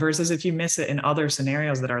good. Versus if you miss it in other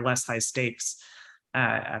scenarios that are less high stakes,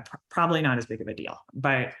 probably not as big of a deal.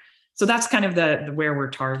 But so that's kind of the where we're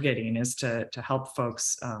targeting, is to help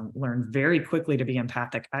folks learn very quickly to be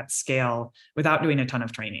empathic at scale without doing a ton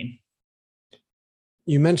of training.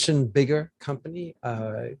 You mentioned bigger company.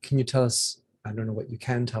 Can you tell us, I don't know what you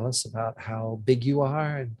can tell us about how big you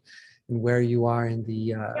are and where you are in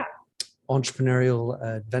the entrepreneurial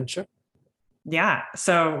adventure? Yeah,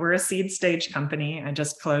 so we're a seed stage company. I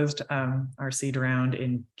just closed our seed round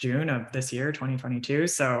in June of this year, 2022.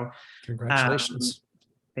 So congratulations.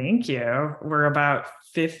 Thank you. We're about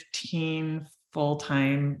 15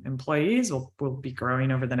 full-time employees. We'll be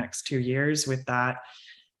growing over the next 2 years with that.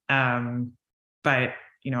 But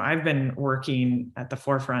I've been working at the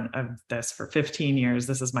forefront of this for 15 years.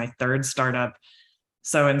 This is my third startup.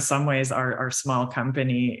 So in some ways, our small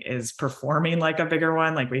company is performing like a bigger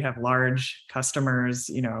one. Like we have large customers,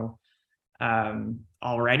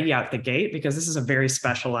 already out the gate, because this is a very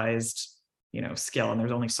specialized, skill. And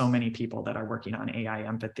there's only so many people that are working on AI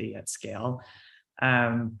empathy at scale.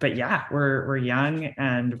 But yeah, we're young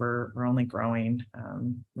and we're only growing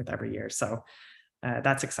with every year. So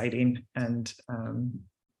that's exciting. And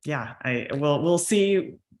we'll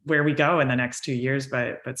see where we go in the next 2 years.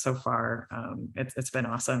 But so far, it's been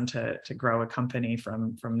awesome to grow a company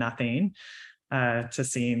from nothing to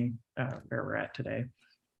seeing where we're at today.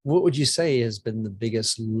 What would you say has been the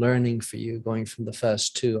biggest learning for you going from the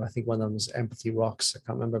first two? I think one of them was Empathy Rocks. I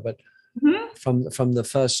can't remember, but from the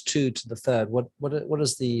first two to the third, what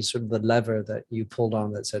is the sort of the lever that you pulled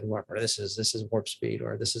on that said, well, this is warp speed,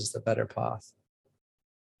 or this is the better path?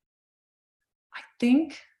 I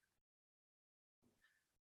think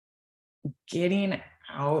getting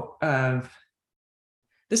out of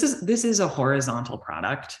this is a horizontal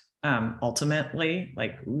product. Ultimately,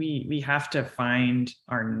 like we have to find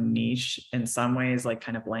our niche in some ways, like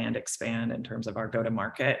kind of land expand in terms of our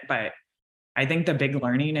go-to-market. But I think the big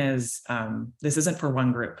learning is this isn't for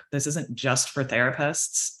one group. This isn't just for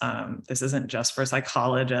therapists. This isn't just for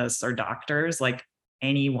psychologists or doctors. Like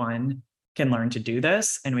anyone can learn to do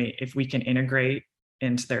this. And if we can integrate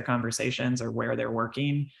into their conversations or where they're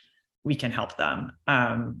working, we can help them.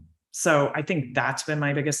 So I think that's been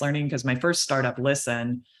my biggest learning, because my first startup,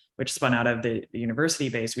 Listen, which spun out of the university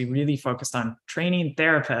base, we really focused on training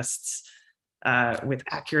therapists with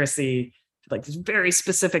accuracy, like very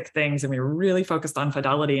specific things. And we were really focused on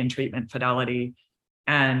fidelity and treatment fidelity.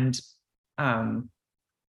 And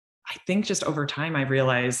I think just over time, I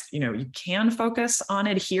realized, you can focus on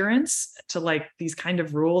adherence to like these kind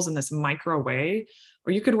of rules in this micro way,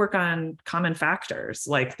 or you could work on common factors,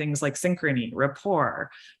 like things like synchrony,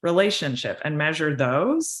 rapport, relationship, and measure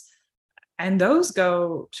those. And those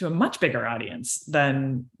go to a much bigger audience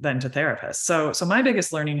than to therapists. So my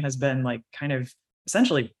biggest learning has been like kind of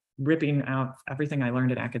essentially ripping out everything I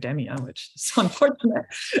learned in academia, which is so unfortunate,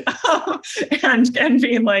 and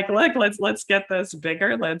being like, look, let's get this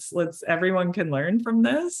bigger. Let's everyone can learn from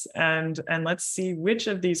this, and let's see which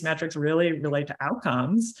of these metrics really relate to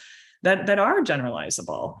outcomes that are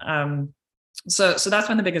generalizable. So that's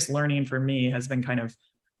been the biggest learning for me, has been kind of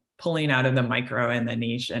pulling out of the micro and the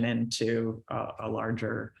niche and into a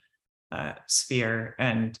larger sphere.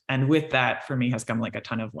 And with that, for me, has come like a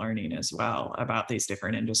ton of learning as well about these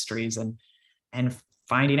different industries and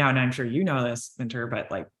finding out, and I'm sure you know this, Minter,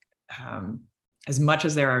 but like as much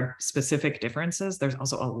as there are specific differences, there's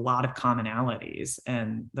also a lot of commonalities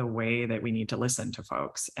in the way that we need to listen to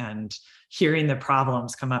folks, and hearing the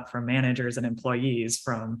problems come up from managers and employees,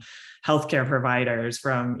 from healthcare providers,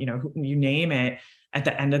 from, you name it. At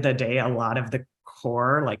the end of the day, a lot of the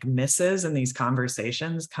core like misses in these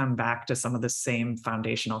conversations come back to some of the same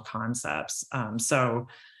foundational concepts. So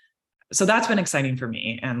that's been exciting for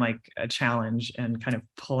me, and like a challenge, and kind of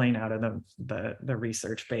pulling out of the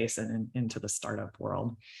research base and into the startup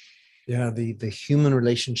world. Yeah, the human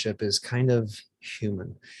relationship is kind of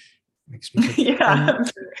human. Makes me think. Yeah.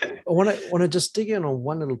 I want to just dig in on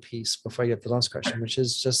one little piece before I get to the last question, which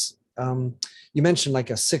is just you mentioned like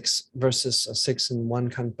a 6 versus a 6 in one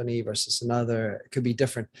company versus another. It could be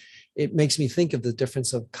different. It makes me think of the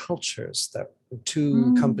difference of cultures that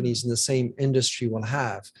two companies in the same industry will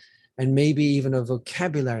have, and maybe even a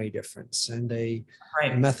vocabulary difference and a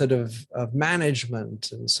method of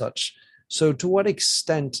management and such. So to what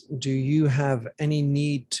extent do you have any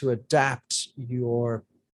need to adapt your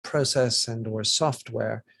process and or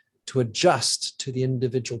software to adjust to the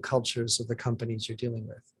individual cultures of the companies you're dealing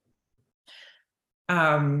with?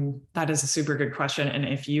 That is a super good question. And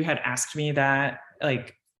if you had asked me that,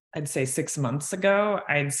 like, I'd say 6 months ago,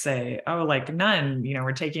 I'd say, oh, like none,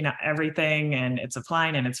 we're taking everything and it's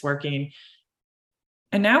applying and it's working.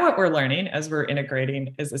 And now what we're learning as we're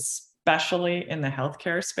integrating is, especially in the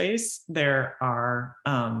healthcare space, there are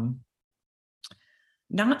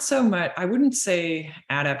not so much, I wouldn't say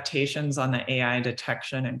adaptations on the AI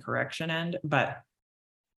detection and correction end, but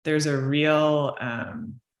there's a real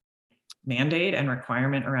mandate and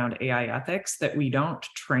requirement around AI ethics that we don't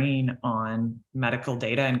train on medical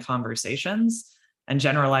data and conversations and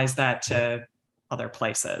generalize that to other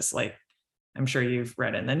places. Like, I'm sure you've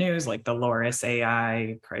read in the news, like the Loris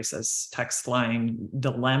AI crisis text line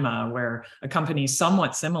dilemma, where a company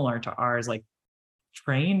somewhat similar to ours, like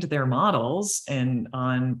trained their models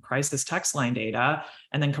on crisis text line data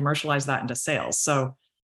and then commercialized that into sales. So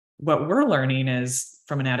what we're learning is,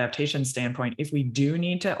 from an adaptation standpoint, if we do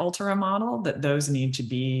need to alter a model, that those need to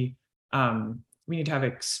be, we need to have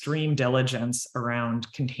extreme diligence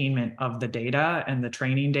around containment of the data and the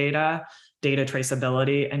training data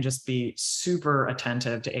traceability, and just be super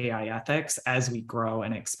attentive to AI ethics as we grow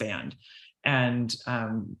and expand. And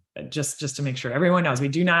just to make sure everyone knows, we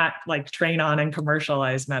do not train on and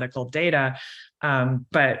commercialize medical data.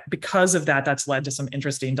 But because of that, that's led to some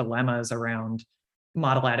interesting dilemmas around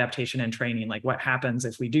model adaptation and training. Like, what happens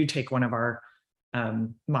if we do take one of our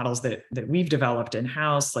models that we've developed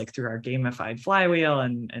in-house, like through our gamified flywheel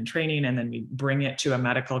and training, and then we bring it to a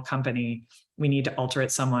medical company? We need to alter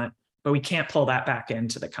it somewhat, but we can't pull that back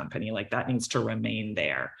into the company. Like, that needs to remain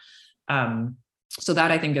there. So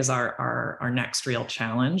that, I think, is our next real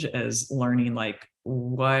challenge, is learning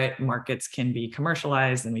what markets can be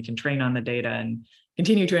commercialized and we can train on the data and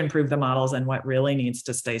continue to improve the models, and what really needs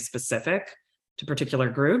to stay specific to particular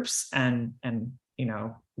groups. And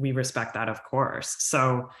we respect that, of course.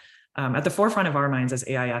 So at the forefront of our minds is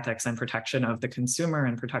AI ethics and protection of the consumer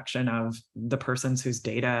and protection of the persons whose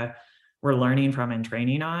data we're learning from and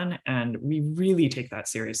training on. And we really take that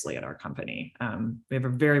seriously at our company. We have a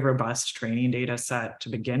very robust training data set to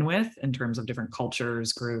begin with, in terms of different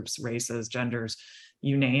cultures, groups, races, genders,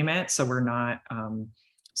 you name it. So we're not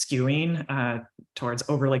skewing towards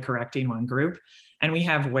overly correcting one group. And we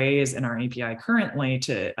have ways in our API currently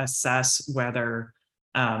to assess whether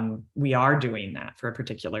we are doing that for a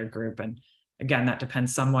particular group. And again, that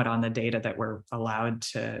depends somewhat on the data that we're allowed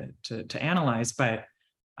to analyze. But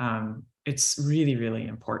it's really, really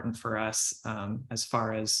important for us as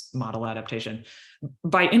far as model adaptation.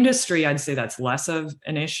 By industry, I'd say that's less of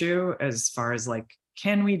an issue, as far as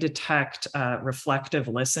can we detect reflective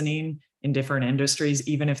listening in different industries,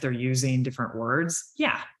 even if they're using different words?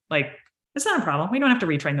 Yeah, it's not a problem. We don't have to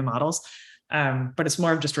retrain the models, but it's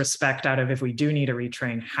more of just respect out of, if we do need to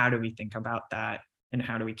retrain, how do we think about that and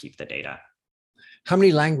how do we keep the data? How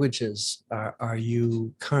many languages are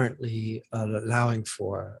you currently allowing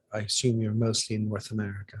for? I assume you're mostly in North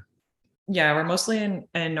America. Yeah, we're mostly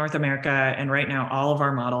in North America. And right now, all of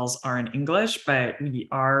our models are in English, but we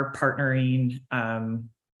are partnering.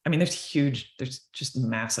 There's just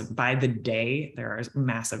massive, by the day, there are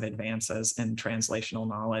massive advances in translational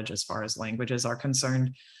knowledge as far as languages are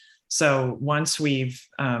concerned. So once we've,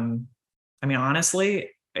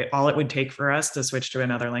 honestly, all it would take for us to switch to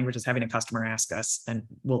another language is having a customer ask us, and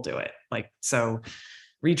we'll do it. So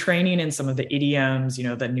retraining in some of the idioms,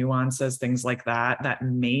 the nuances, things like that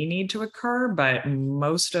may need to occur. But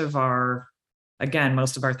most of our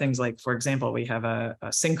things, for example, we have a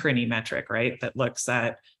synchrony metric, right? That looks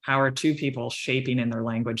at how are two people shaping in their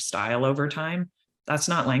language style over time. That's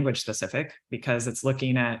not language specific, because it's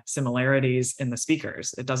looking at similarities in the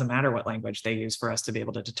speakers. It doesn't matter what language they use for us to be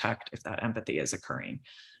able to detect if that empathy is occurring.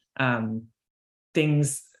 I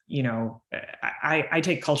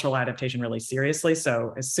take cultural adaptation really seriously.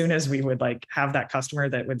 So as soon as we would have that customer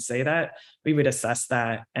that would say that, we would assess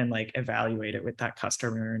that and evaluate it with that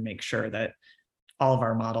customer and make sure that all of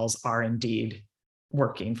our models are indeed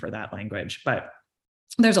working for that language. But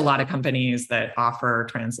there's a lot of companies that offer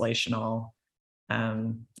translational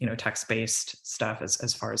text-based stuff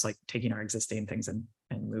as far as taking our existing things and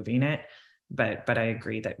moving it. But I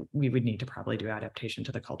agree that we would need to probably do adaptation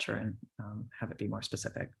to the culture and have it be more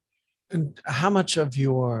specific. And how much of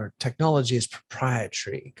your technology is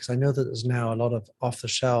proprietary? Because I know that there's now a lot of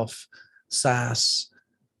off-the-shelf SaaS,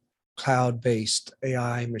 cloud-based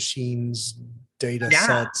AI machines, data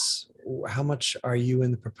sets. How much are you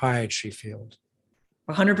in the proprietary field?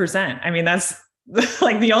 100%. That's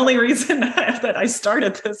the only reason that I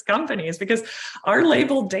started this company is because our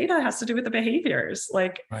labeled data has to do with the behaviors.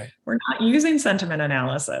 Right. We're not using sentiment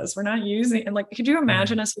analysis. We're not using, could you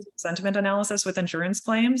imagine us using sentiment analysis with insurance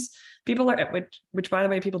claims? People are, which by the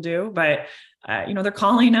way, people do, but they're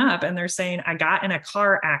calling up and they're saying, I got in a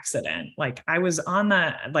car accident. I was on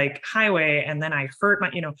the highway and then I hurt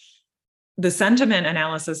my, the sentiment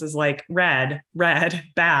analysis is red, bad,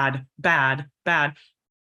 bad, bad.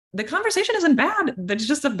 The conversation isn't bad. That's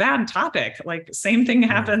just a bad topic. Same thing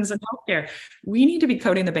happens in healthcare. We need to be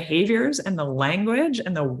coding the behaviors and the language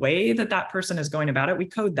and the way that person is going about it. We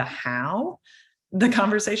code the how the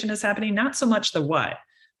conversation is happening, not so much the what.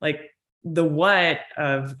 The what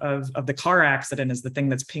of the car accident is the thing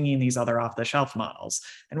that's pinging these other off-the-shelf models.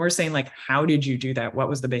 And we're saying, how did you do that? What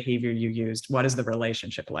was the behavior you used? What is the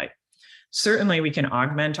relationship like? Certainly, we can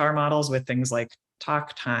augment our models with things like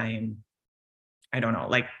talk time, I don't know,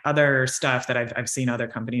 like other stuff that I've seen other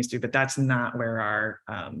companies do, but that's not where our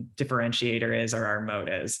differentiator is or our moat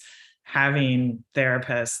is. Having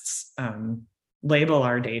therapists label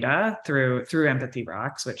our data through Empathy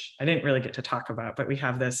Rocks, which I didn't really get to talk about, but we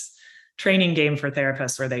have this training game for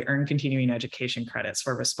therapists where they earn continuing education credits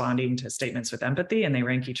for responding to statements with empathy, and they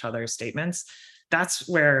rank each other's statements. That's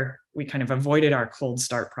where we kind of avoided our cold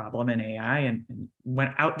start problem in AI and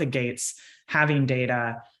went out the gates having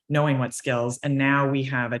data, knowing what skills. And now we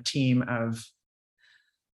have a team of,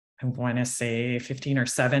 I want to say 15 or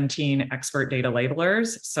 17 expert data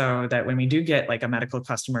labelers, so that when we do get like a medical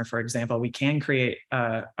customer, for example, we can create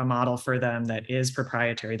a model for them that is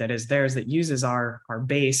proprietary, that is theirs, that uses our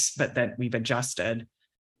base, but that we've adjusted.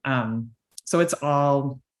 So it's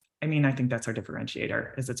all, I mean, I think that's our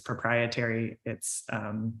differentiator, is it's proprietary. It's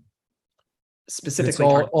specifically.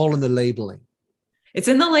 It's all in the labeling. It's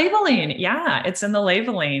in the labeling. Yeah, it's in the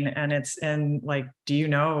labeling. And it's in like, do you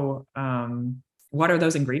know, what are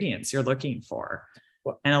those ingredients you're looking for?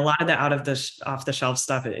 And a lot of the off the shelf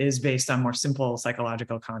stuff is based on more simple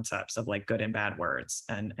psychological concepts of like good and bad words,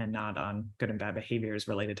 and not on good and bad behaviors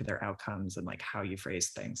related to their outcomes and like how you phrase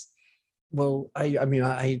things. Well, I mean,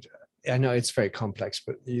 I know it's very complex,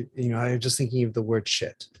 but you know, I'm just thinking of the word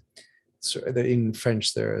shit. So in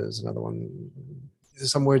French, there is another one.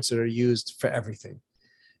 There's some words that are used for everything,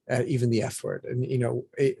 even the F word. And, you know,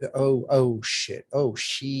 oh shit, oh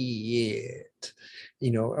shit, you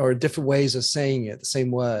know, or different ways of saying it, the same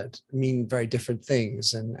word mean very different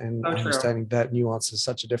things. And understanding that nuance is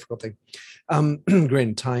such a difficult thing.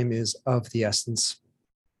 Grin, time is of the essence.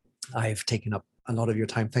 I've taken up a lot of your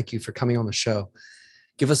time. Thank you for coming on the show.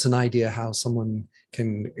 Give us an idea how someone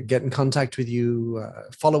can get in contact with you,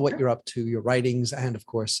 follow what you're up to, your writings, and of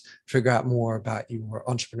course, figure out more about your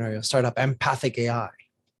entrepreneurial startup, Mpathic AI.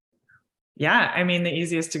 Yeah, I mean, the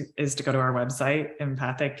easiest is to go to our website,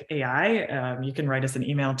 Mpathic AI. You can write us an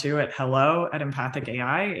email too at hello@Mpathic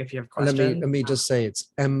AI if you have questions. Let me just say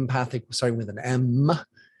it's Mpathic, starting with an M.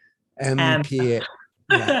 M-P-A.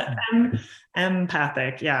 Yeah.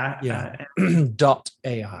 Mpathic, yeah. Yeah.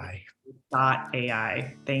 .ai.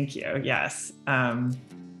 .ai. Thank you. Yes. And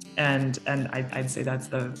I'd say that's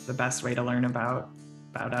the best way to learn about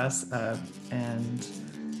us and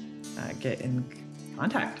get in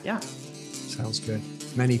contact. Yeah. Sounds good.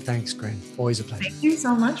 Many thanks, Grin. Always a pleasure. Thank you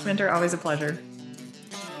so much, Minter. Always a pleasure.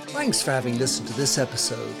 Thanks for having listened to this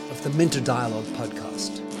episode of the Minter Dialogue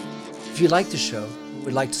podcast. If you like the show and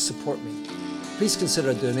would like to support me, please consider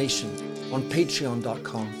a donation on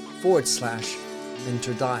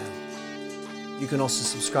patreon.com/MinterDial. You can also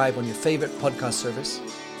subscribe on your favorite podcast service.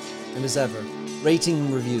 And as ever, rating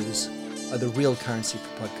and reviews are the real currency for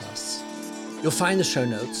podcasts. You'll find the show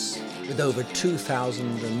notes with over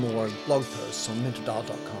 2,000 and more blog posts on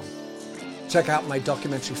minterdial.com. Check out my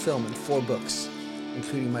documentary film and 4 books,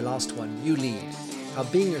 including my last one, You Lead, How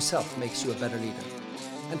Being Yourself Makes You a Better Leader.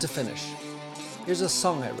 And to finish, here's a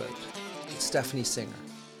song I wrote with Stephanie Singer,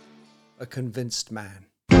 A Convinced Man.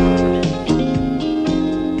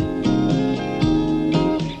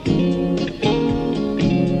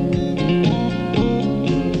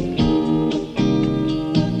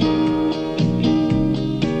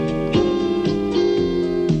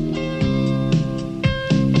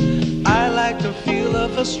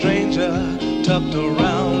 A stranger tucked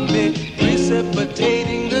around me,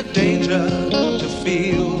 precipitating the danger to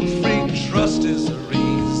feel free. Trust is the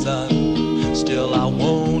reason, still I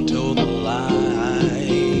won't toe the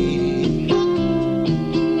line.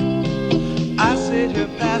 I sit here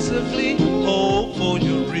passively, hope for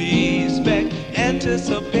your respect,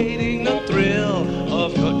 anticipating the thrill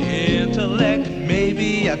of your intellect.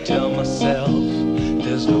 Maybe I tell myself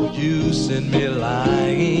there's no use in me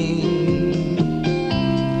lying.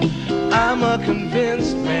 I'm a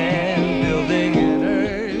convinced man, building an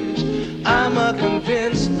urge. I'm a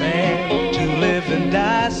convinced man, to live and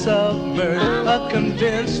die submerged. A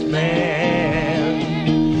convinced man,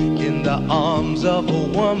 in the arms of a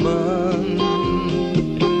woman.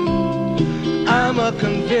 I'm a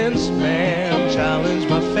convinced man, challenge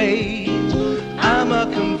my fate. I'm a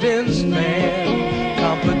convinced man,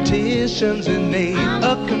 competition's innate.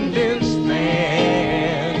 A convinced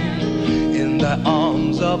man, in the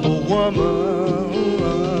arms of a woman.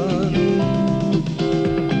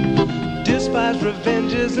 Despise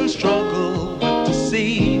revenges and struggle with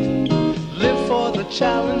deceit. Live for the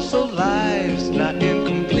challenge so life's not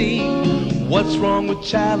incomplete. What's wrong with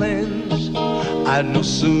challenge? I know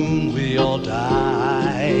soon we all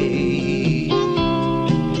die.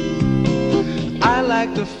 I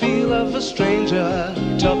like the feel of a stranger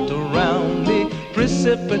tucked around me,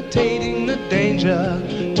 precipitating the danger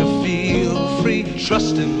to feel free. free,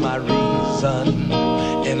 trust in my reason,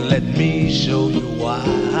 and let me show you why.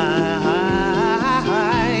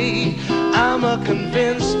 I'm a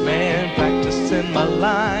convinced man, practicing my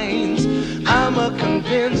lines. I'm a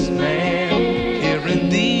convinced man, here in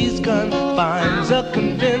these confines. A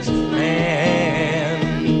convinced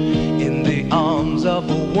man, in the arms of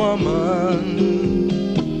a woman.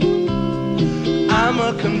 I'm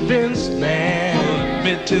a convinced man,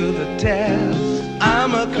 admit to the test.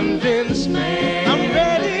 I'm a convinced man, I'm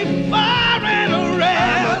ready for an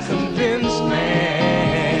arrest. I'm a convinced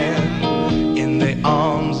man, in the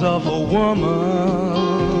arms of a woman.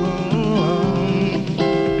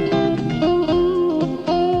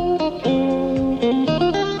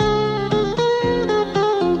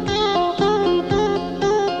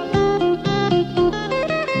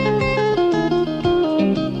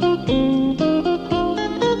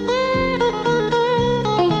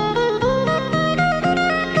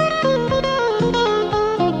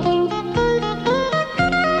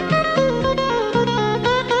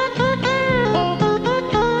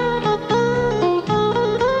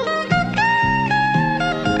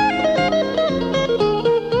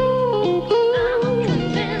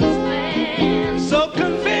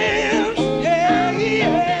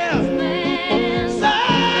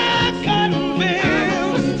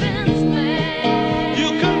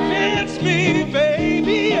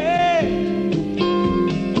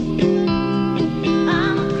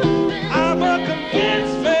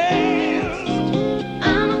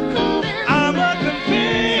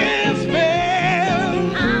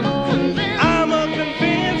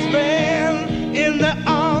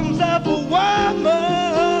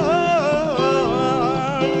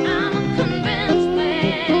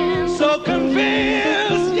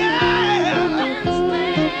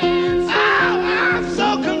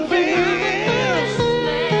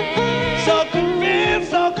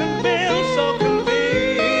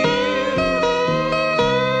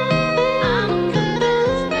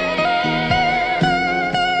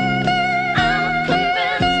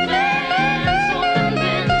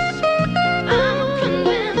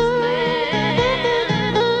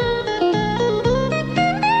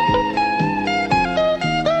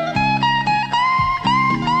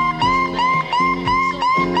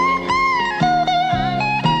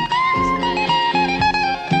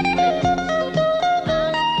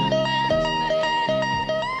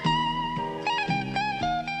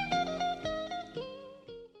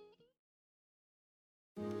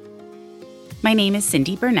 My name is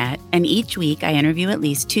Cindy Burnett, and each week I interview at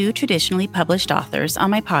least 2 traditionally published authors on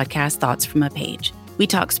my podcast, Thoughts from a Page. We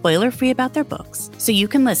talk spoiler-free about their books, so you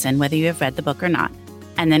can listen whether you have read the book or not.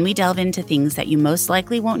 And then we delve into things that you most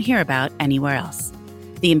likely won't hear about anywhere else.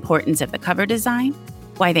 The importance of the cover design,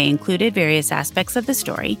 why they included various aspects of the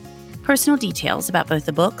story, personal details about both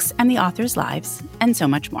the books and the authors' lives, and so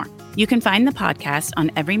much more. You can find the podcast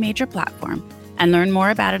on every major platform and learn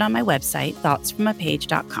more about it on my website,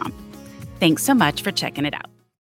 thoughtsfromapage.com. Thanks so much for checking it out.